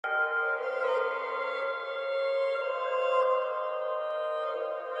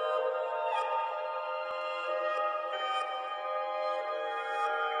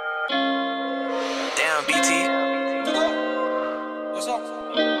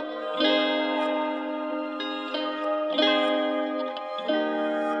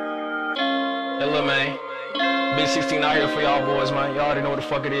man. Big 6ixTeeN out here for y'all boys, man. Y'all already know what the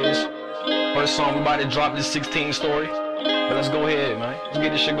fuck it is. First song, we about to drop this 6ixTeeN story. But let's go ahead, man. Let's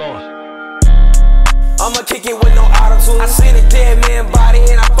get this shit going. I'ma kick it with no auto-tune. I seen a dead man body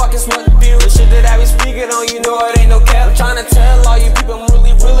and I fucking smell the fumes. The shit that I be speaking on, you know it ain't no cap. I'm tryna tell all you people I'm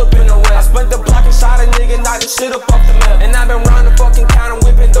really real up in the rap. I spent the block and shot a nigga, knocked the shit up off the map. And I been round the fucking counter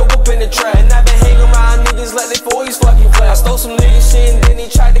whipping dope up in the trap. And I been hanging around niggas like they 40s fucking flat. I stole some niggas shit and then he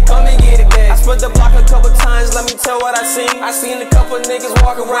tried to come and get it back. I spent the block a couple times, let me tell what I seen. I seen a couple niggas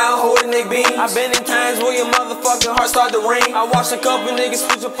walk around holding their beans. I been in times where your motherfucking heart start to ring. I watched a couple niggas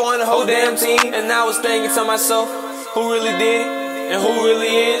switch up on the whole damn team. And I was thinking to myself, who really did it, and who really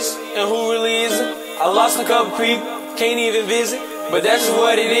is, and who really isn't. I lost a couple people, can't even visit, but that's just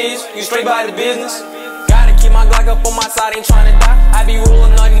what it is, you straight by the business. Gotta keep my Glock up on my side, ain't tryna die. I be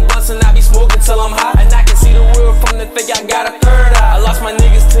rolling all these blunts and I be smoking till I'm high. And I can see the world from the fake, I got a third eye. I lost my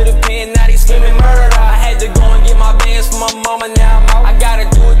niggas to the pen, now they screaming murder. I had to go and get my bands for my mama, now I'm out. I gotta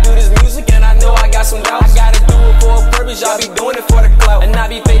do it through this music and I know I got some doubts. I gotta do it for a purpose, y'all be doing it for the clout. And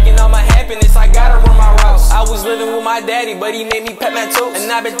I be faking all my happiness, I gotta run my routes. I was living with my daddy, but he made me pat my toes.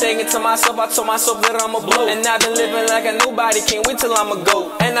 And I been thinking to myself, I told myself that I'ma blow. And I been living like a nobody, can't wait till I'ma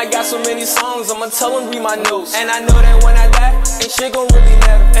go. And I got so many songs, I'ma tell them read my notes. And I know that when I die, ain't shit gon' really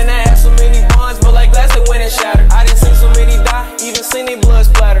matter. And I have so many bonds, but like glass they went and shattered. I done seen so many die, even seen their blood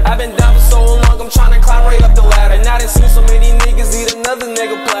splatter. I been down for so long, I'm tryna climb right up the ladder. And I done seen so many niggas eat another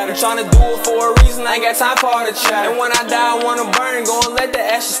nigga platter. Tryna do it for a reason, I ain't got time for all the chatter. And when I die, I wanna burn, go and let the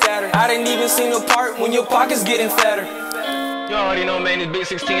ashes scatter. I didn't even see no part when your pockets getting fatter. You already know, man, this Big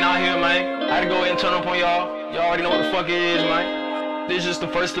 6ixTeeN out here, man. I had to go ahead and turn up on y'all. Y'all already know what the fuck it is, man. This is just the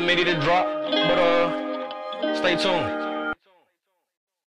first of many to drop, but stay tuned.